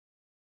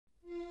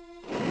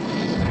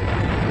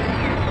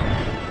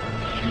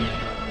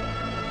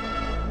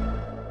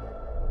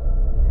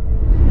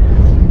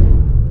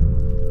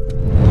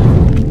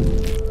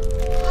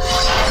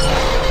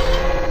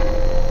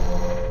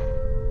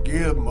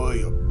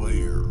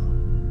bear.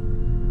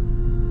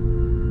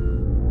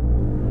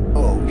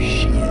 Oh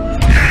shit.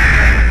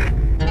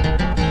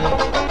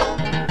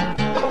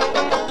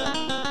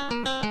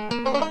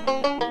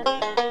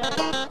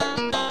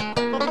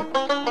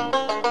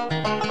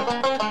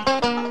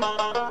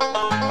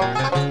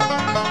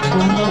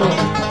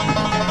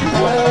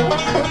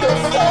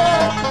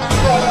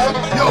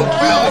 Yo,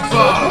 Billy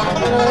Bob!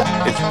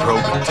 It's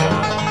probing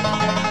time.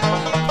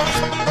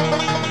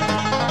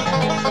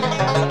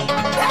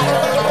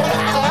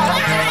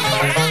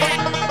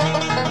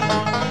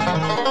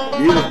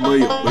 Give me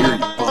a beer,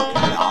 you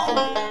fucking dog.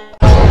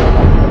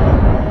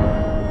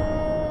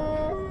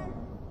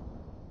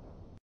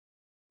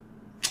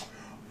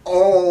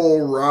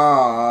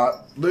 Alright,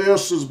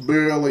 this is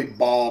Billy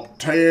Bob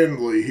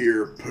Tanley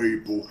here,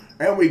 people.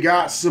 And we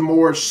got some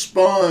more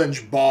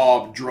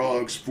SpongeBob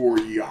drugs for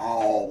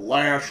y'all.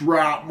 That's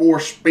right, more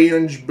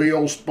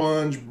Spingebill,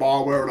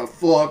 SpongeBob, whatever the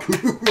fuck.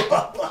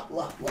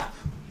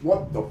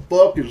 What the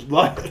fuck is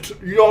that?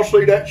 Y'all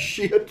see that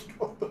shit?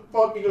 What the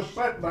fuck is just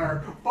sitting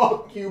there?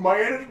 Fuck you,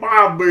 man. It's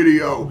my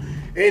video.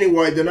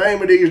 Anyway, the name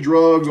of these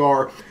drugs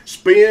are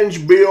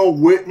Spingebill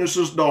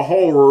Witnesses the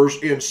Horrors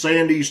in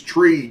Sandy's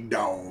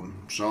Treedome.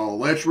 So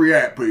let's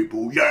react,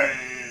 people. Yay!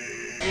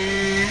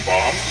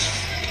 Bombs.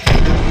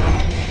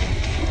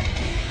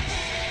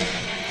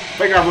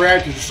 I think I've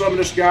reacted to some of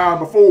this guy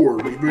before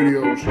in these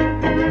videos.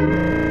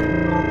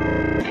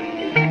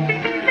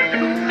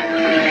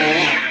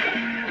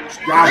 This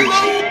guy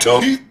is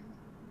tough.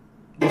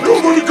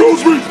 Nobody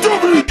calls me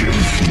dummy!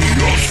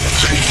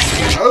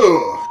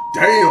 Ugh,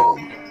 damn.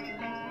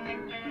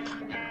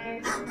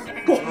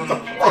 What the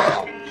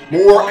fuck?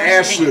 More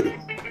acid.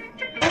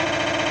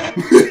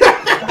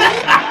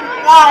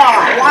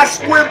 Why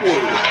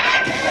Squidward?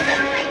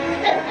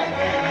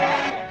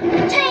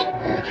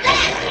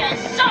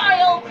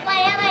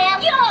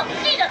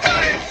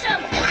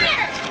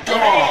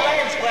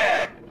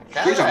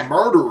 He's a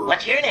murderer.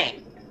 What's your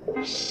name?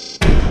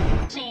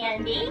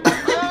 Sandy. What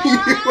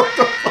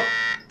the fuck?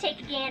 Take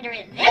a gander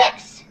at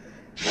this.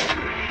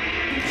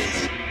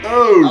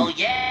 Oh. Oh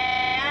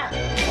yeah.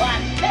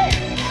 What's this?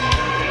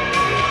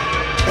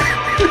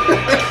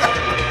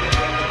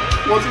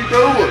 What's he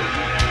doing?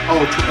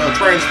 Oh,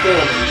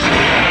 Transformers.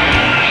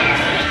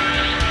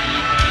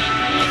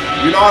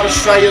 You're not a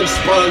Saiyan,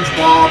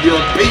 SpongeBob.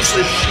 You're a piece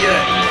of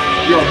shit.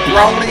 You're a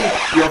brony.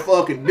 You're a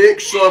fucking dick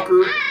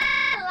sucker.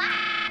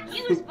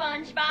 You,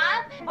 SpongeBob.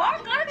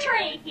 I've got a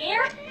trade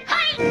here.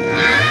 Hi.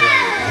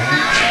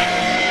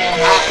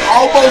 I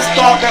almost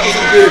thought that was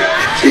a dick.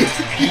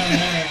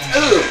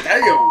 Ugh,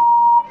 damn.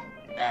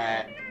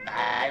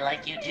 I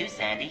like you too,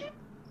 Sandy.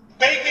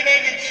 Bacon,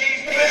 egg, and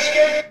cheese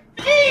biscuit.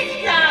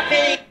 Stop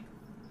it!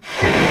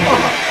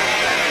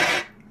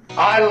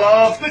 I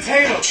love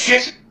potato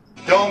chips.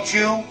 Don't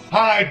you?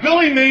 Hi,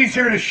 Billy Mays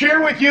here to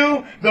share with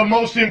you the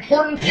most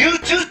important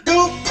YouTube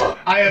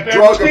I have ever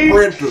Drug seen.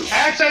 apprentice.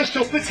 Access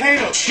to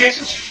potato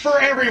chips for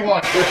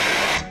everyone.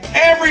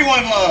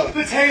 Everyone loves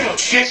potato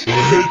chips. I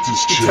hate this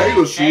shit.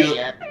 Potato shit.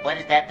 Hey, what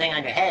is that thing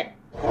on your head?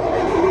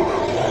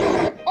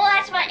 Well,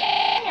 that's my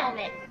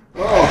helmet.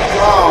 Oh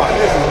god,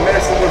 this is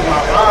messing with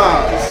my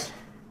eyes.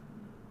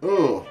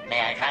 Ugh.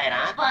 May I try it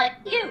on? But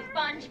you,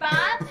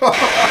 SpongeBob.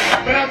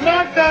 But I'm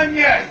not done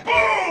yet. Boo!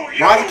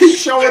 Why do you keep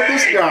showing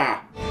this guy?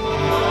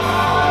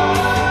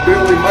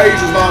 Billy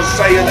Mays is not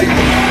saying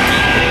anything.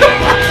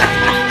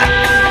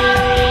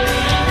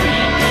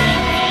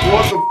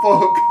 What the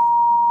fuck?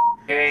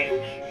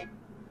 Hey.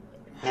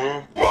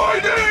 Huh? My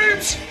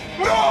name's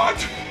not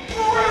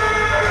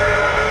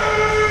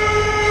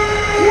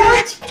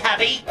What?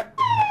 Tubby?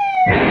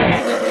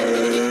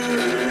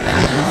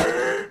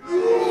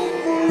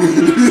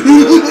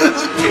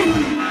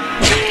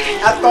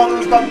 I thought it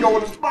was not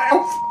going in his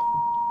mouth.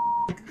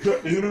 The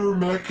inner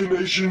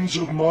machinations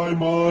of my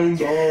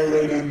mind are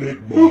an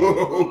enigma.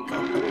 Oh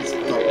god,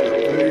 stop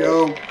that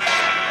video.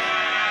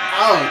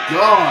 Oh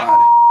god.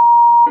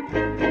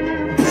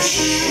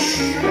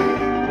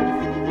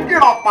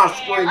 Get off my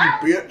screen, you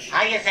bitch.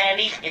 Hiya,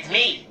 Sandy. It's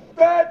me.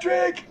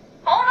 Patrick!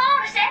 Hold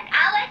on a sec.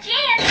 I'll let you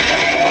in.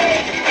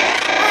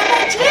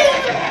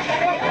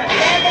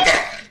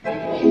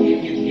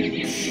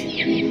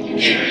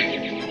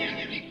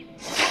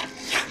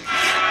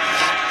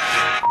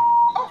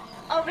 Oh,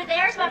 over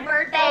there's my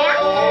bird bath.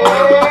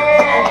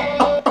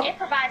 It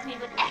provides me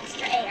with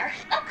extra air.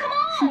 Oh, come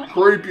on.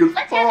 Creepy as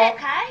Let's have that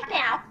fuck. pie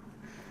now.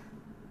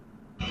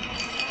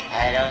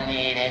 I don't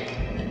need it.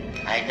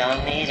 I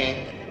don't need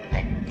it.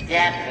 I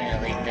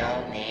definitely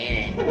don't need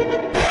it.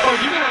 Oh,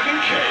 you got a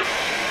cake.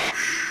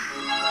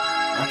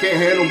 I can't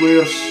handle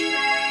this.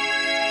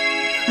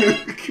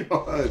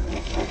 God.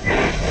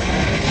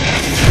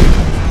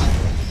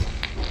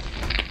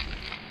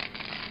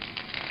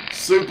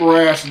 Super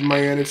acid,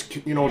 man. It's,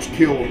 you know, it's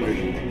killing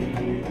me.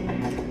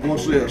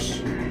 What's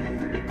this?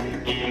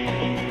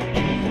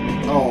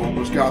 Oh,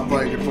 this guy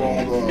thinking for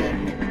all the...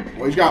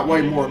 Well, he's got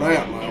way more than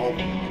that now.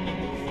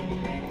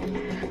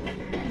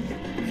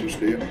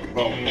 Just it.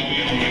 Oh.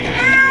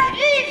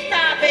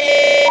 Stop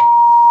it!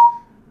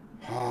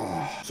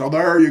 So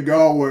there you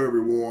go,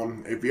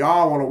 everyone. If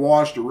y'all want to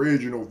watch the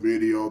original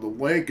video, the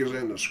link is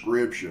in the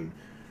description.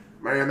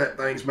 Man, that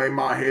thing's made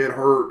my head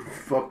hurt,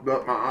 fucked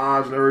up my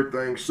eyes and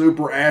everything.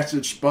 Super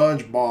acid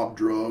SpongeBob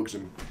drugs,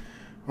 and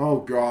oh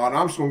God,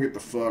 I'm just gonna get the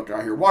fuck out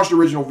of here. Watch the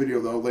original video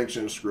though, links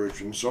in the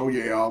description. So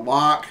yeah,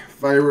 like,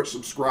 favorite,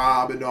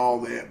 subscribe, and all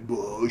that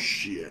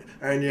bullshit.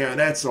 And yeah,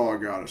 that's all I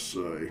gotta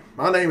say.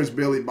 My name is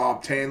Billy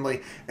Bob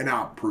Tanley, and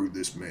I'll approve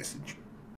this message.